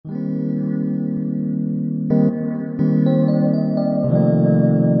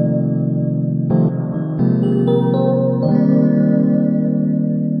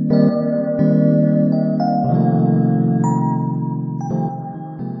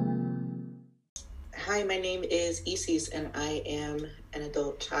Hi, my name is Isis, and I am an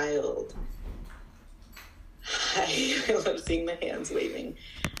adult child. Hi, I love seeing the hands waving.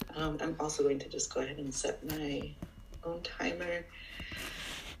 I'm also going to just go ahead and set my own timer.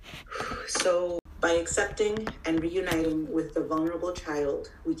 So, by accepting and reuniting with the vulnerable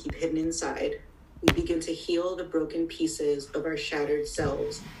child we keep hidden inside, we begin to heal the broken pieces of our shattered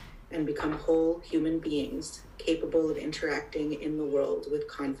selves and become whole human beings capable of interacting in the world with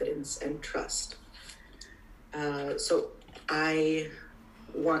confidence and trust. So I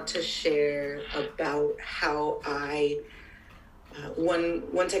want to share about how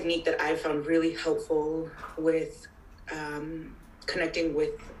one technique that I found really helpful with connecting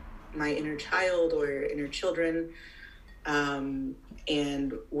with my inner child or inner children, and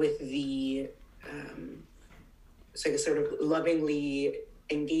with the sort of lovingly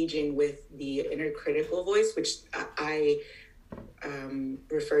engaging with the inner critical voice, which I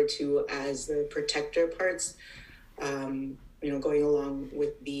refer to as the protector parts, going along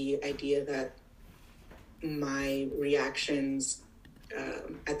with the idea that my reactions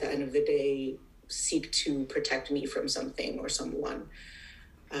at the end of the day seek to protect me from something or someone.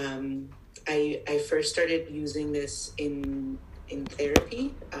 I first started using this in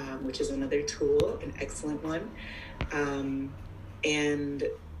therapy, which is another tool, an excellent one.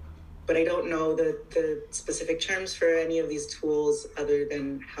 But I don't know the specific terms for any of these tools other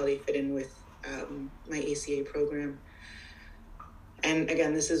than how they fit in with my ACA program. And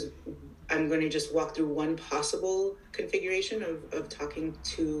again, I'm going to just walk through one possible configuration of talking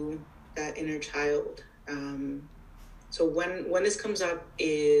to that inner child. So when this comes up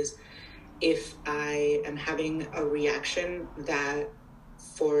is if I am having a reaction that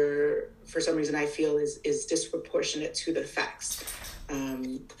for some reason I feel is disproportionate to the facts.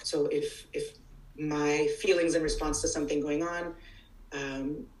 So if my feelings in response to something going on,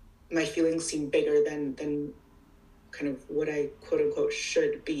 my feelings seem bigger than kind of what I quote unquote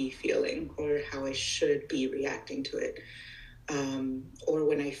should be feeling or how I should be reacting to it. Or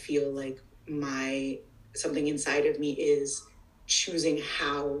when I feel like something inside of me is choosing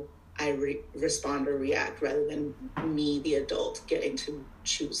how I respond or react rather than me, the adult, getting to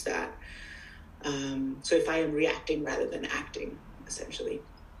choose that. So if I am reacting rather than acting, essentially.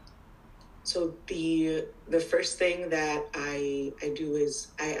 So the first thing that I do is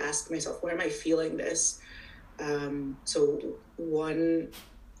I ask myself, where am I feeling this? So one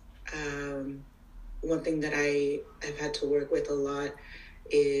thing that I've had to work with a lot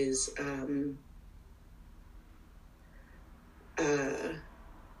is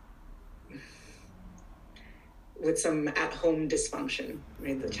with some at-home dysfunction,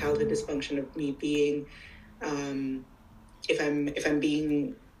 right? The childhood dysfunction of me being, if I'm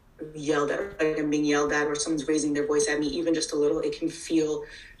being yelled at, like I'm being yelled at, or someone's raising their voice at me, even just a little, it can feel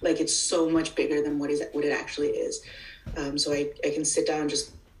like it's so much bigger than what it actually is. So I can sit down and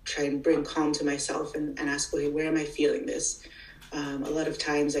just try and bring calm to myself and ask, okay, where am I feeling this? A lot of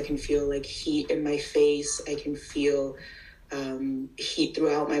times I can feel like heat in my face. I can feel heat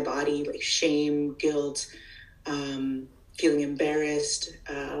throughout my body, like shame, guilt, feeling embarrassed.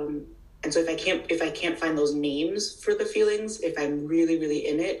 And so if I can't find those names for the feelings, if I'm really, really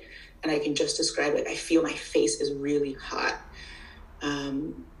in it and I can just describe it, I feel my face is really hot.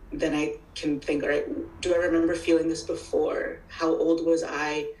 Then I can think, all right, do I remember feeling this before? How old was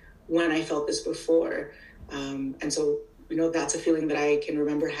I when I felt this before? And so, that's a feeling that I can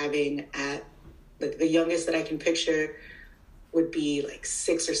remember having at, like, the youngest that I can picture would be like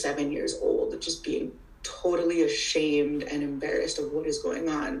 6 or 7 years old, just being totally ashamed and embarrassed of what is going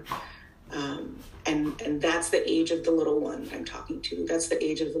on. And that's the age of the little one that I'm talking to. That's the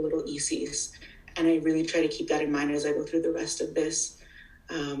age of the little Isis. And I really try to keep that in mind as I go through the rest of this.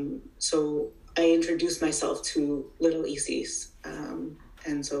 So I introduce myself to little Isis.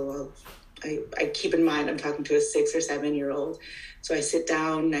 And so I keep in mind I'm talking to a 6 or 7 year old. So I sit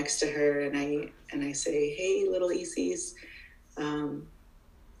down next to her and I say, hey, little Isis.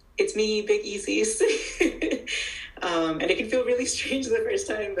 It's me, big Isis. And it can feel really strange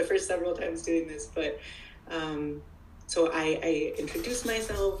the first several times doing this, but so I introduce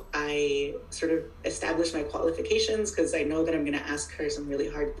myself. I sort of establish my qualifications because I know that I'm going to ask her some really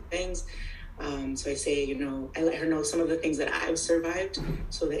hard things. So I say, I let her know some of the things that I've survived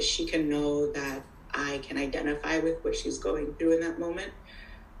so that she can know that I can identify with what she's going through in that moment.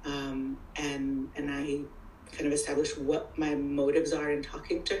 And I kind of establish what my motives are in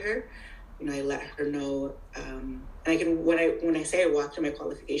talking to her. I let her know, and I can, when I say I walk through my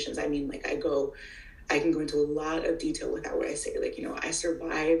qualifications, I mean, like, I can go into a lot of detail with that, where I say, like, I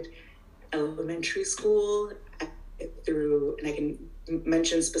survived elementary school and I can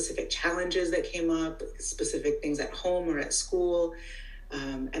mention specific challenges that came up, specific things at home or at school.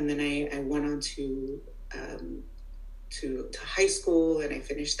 And then I went on to high school, and I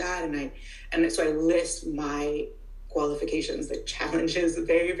finished that. And so I list my qualifications, the challenges,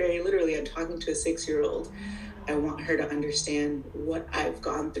 very, very literally. I'm talking to a 6-year-old. I want her to understand what I've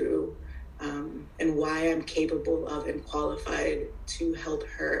gone through, and why I'm capable of and qualified to help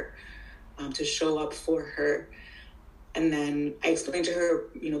her, to show up for her. And then I explained to her,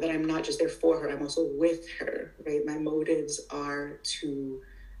 that I'm not just there for her, I'm also with her, right? My motives are to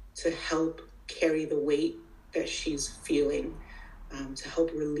help carry the weight that she's feeling, to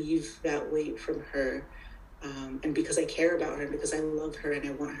help relieve that weight from her. And because I care about her, because I love her, and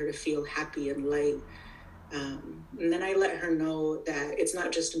I want her to feel happy and light. And then I let her know that it's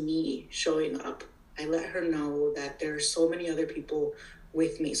not just me showing up. I let her know that there are so many other people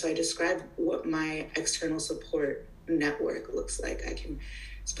with me. So I described what my external support network looks like. I can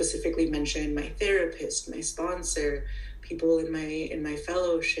specifically mention my therapist, my sponsor, people in my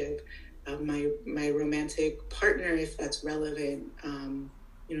fellowship, my romantic partner, if that's relevant.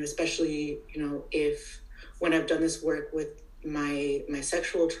 Especially if when I've done this work with my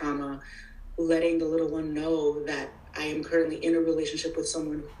sexual trauma, letting the little one know that I am currently in a relationship with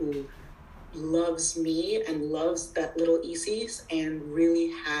someone who loves me and loves that little Isis and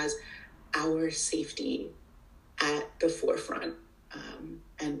really has our safety at the forefront,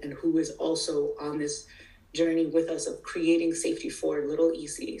 and who is also on this journey with us of creating safety for little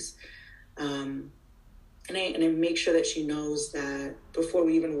Isis. And I make sure that she knows that before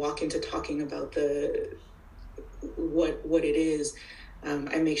we even walk into talking about what it is,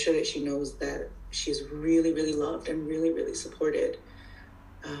 I make sure that she knows that she's really, really loved and really, really supported.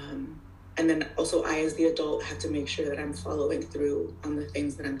 And then also I, as the adult, have to make sure that I'm following through on the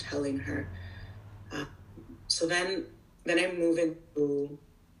things that I'm telling her. So then I move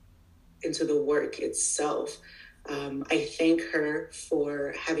into the work itself. I thank her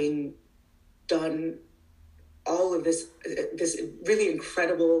for having done all of this really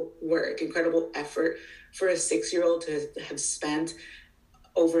incredible work, incredible effort for a 6-year-old to have spent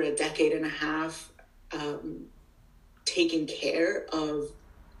over a decade and a half taking care of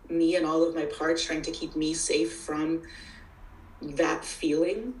me and all of my parts, trying to keep me safe from that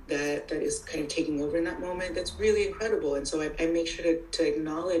feeling that is kind of taking over in that moment. That's really incredible. And so I make sure to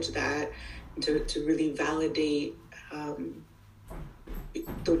acknowledge that, to really validate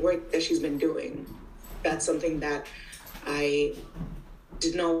the work that she's been doing. That's something that I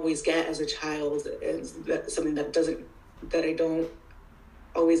didn't always get as a child, and that's something that I don't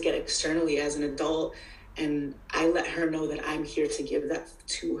always get externally as an adult. And I let her know that I'm here to give that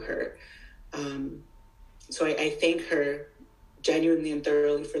to her. So I thank her genuinely and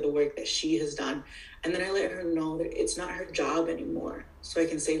thoroughly for the work that she has done. And then I let her know that it's not her job anymore. So I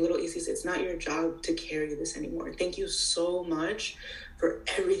can say, little Isis, it's not your job to carry this anymore. Thank you so much for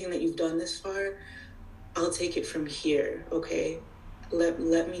everything that you've done this far. I'll take it from here, okay?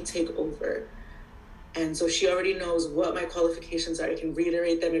 Let me take over. And so she already knows what my qualifications are. I can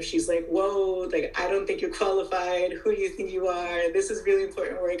reiterate them if she's like, whoa, like, I don't think you're qualified. Who do you think you are? This is really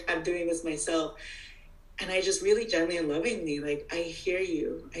important work. I'm doing this myself. And I just really gently and lovingly, like, I hear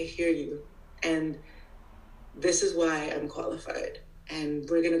you. And this is why I'm qualified. And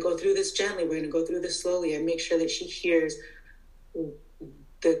we're going to go through this gently. We're going to go through this slowly and make sure that she hears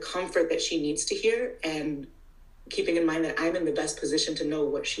the comfort that she needs to hear, and keeping in mind that I'm in the best position to know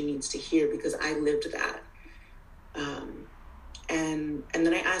what she needs to hear because I lived that. And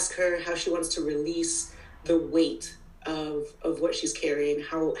then I ask her how she wants to release the weight of what she's carrying,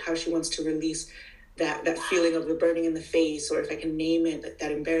 how she wants to release that feeling of the burning in the face, or if I can name it,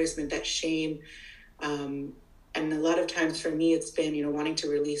 that embarrassment, that shame. And a lot of times for me, it's been, wanting to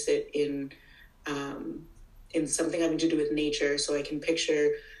release it in something having to do with nature. So I can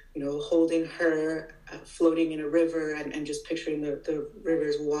picture, holding her floating in a river, and just picturing the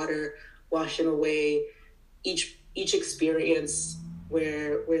river's water washing away each experience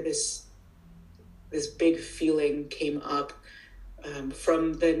where this big feeling came up,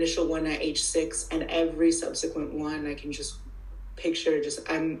 from the initial one at age 6 and every subsequent one. I can just picture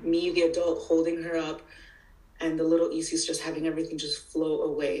I'm me, the adult, holding her up, and the little Isis just having everything just flow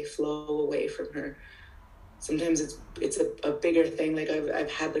away from her. Sometimes it's a bigger thing. Like I've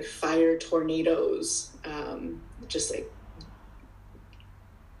had like fire tornadoes, just like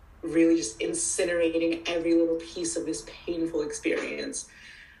really just incinerating every little piece of this painful experience,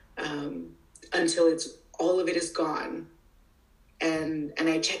 until all of it is gone. And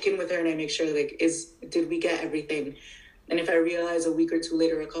I check in with her and I make sure, like, did we get everything? And if I realize a week or two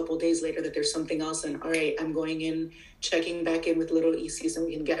later, a couple of days later, that there's something else, and all right, I'm going in, checking back in with little ECs, and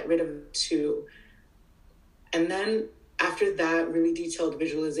we can get rid of it too. And then after that really detailed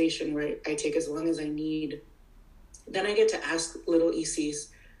visualization, where I take as long as I need, then I get to ask little ECs,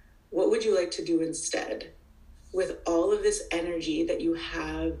 what would you like to do instead? With all of this energy that you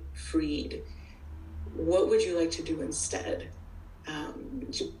have freed, what would you like to do instead?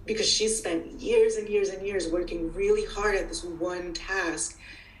 Because she's spent years and years and years working really hard at this one task,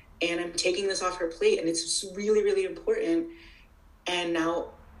 and I'm taking this off her plate, and it's really, really important. And now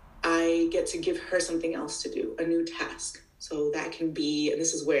I get to give her something else to do, a new task. So that can be, and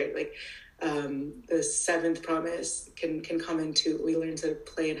this is where like the seventh promise can come into, we learn to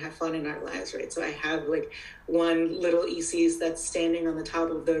play and have fun in our lives, right? So I have like one little ECs that's standing on the top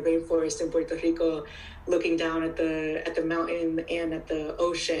of the rainforest in Puerto Rico, looking down at the mountain and at the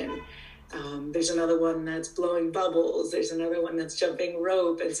ocean. There's another one that's blowing bubbles. There's another one that's jumping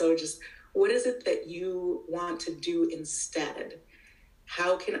rope. And so just, what is it that you want to do instead?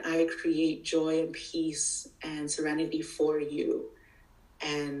 How can I create joy and peace and serenity for you?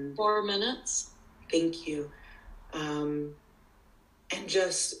 And 4 minutes. Thank you. And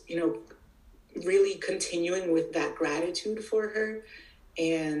just, really continuing with that gratitude for her.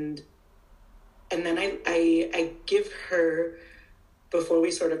 And then I give her, before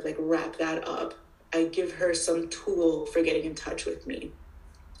we sort of like wrap that up, I give her some tool for getting in touch with me.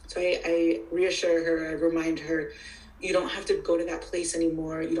 So I reassure her, I remind her, you don't have to go to that place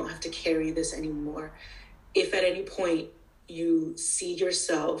anymore. You don't have to carry this anymore. If at any point you see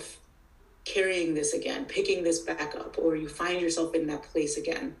yourself carrying this again, picking this back up, or you find yourself in that place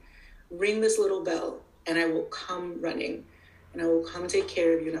again, ring this little bell and I will come running, and I will come take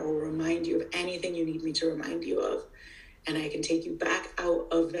care of you, and I will remind you of anything you need me to remind you of. And I can take you back out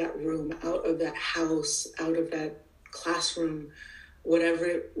of that room, out of that house, out of that classroom, whatever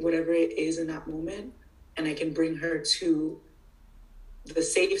it is in that moment. And I can bring her to the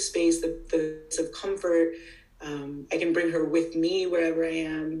safe space, the of comfort. I can bring her with me wherever I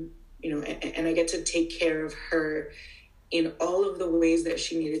am, and I get to take care of her in all of the ways that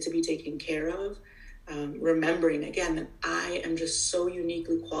she needed to be taken care of. Remembering again that I am just so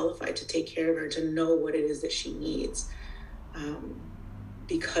uniquely qualified to take care of her, to know what it is that she needs.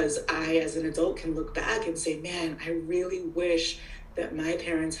 Because I, as an adult, can look back and say, man, I really wish that my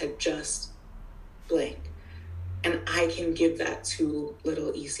parents had just blank. And I can give that to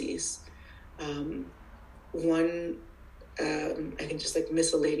little ECs. One, I think just like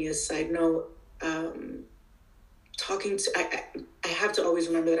miscellaneous side note, I have to always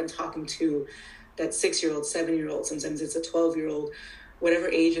remember that I'm talking to that 6-year-old, 7-year-old, sometimes it's a 12-year-old, whatever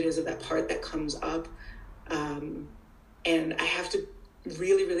age it is of that part that comes up. And I have to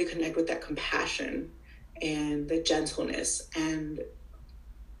really, really connect with that compassion and the gentleness. And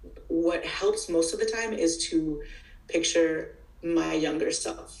what helps most of the time is to picture my younger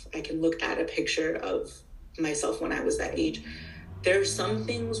self. I can look at a picture of myself when I was that age. There are some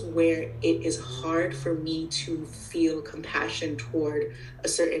things where it is hard for me to feel compassion toward a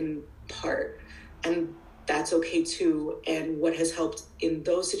certain part, and that's okay too. And what has helped in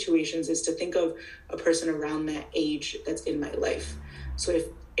those situations is to think of a person around that age that's in my life. So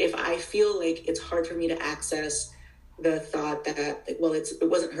if I feel like it's hard for me to access the thought that, well, it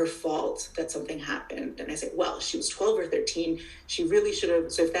wasn't her fault that something happened, and I say, well, she was 12 or 13, she really should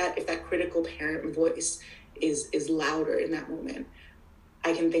have. So if that critical parent voice is louder in that moment,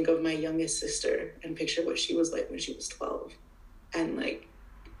 I can think of my youngest sister and picture what she was like when she was 12, and like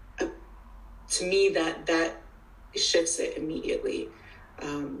to me that shifts it immediately.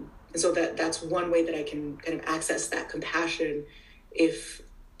 And so that's one way that I can kind of access that compassion if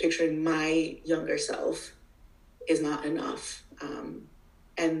picturing my younger self is not enough.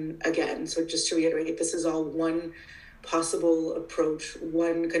 And again, so just to reiterate, this is all one possible approach,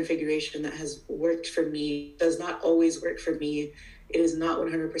 one configuration that has worked for me. Does not always work for me. It is not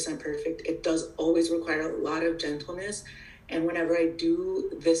 100% perfect. It does always require a lot of gentleness. And whenever I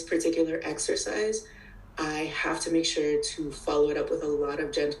do this particular exercise, I have to make sure to follow it up with a lot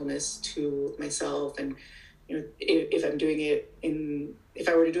of gentleness to myself. And if I'm doing it if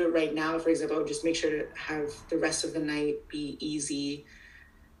I were to do it right now, for example, I would just make sure to have the rest of the night be easy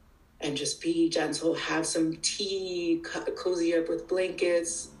and just be gentle, have some tea, cozy up with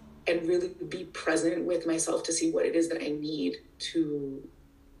blankets, and really be present with myself to see what it is that I need to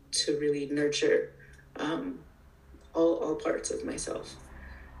really nurture all parts of myself.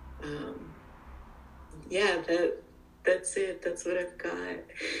 That's it. That's what I've got.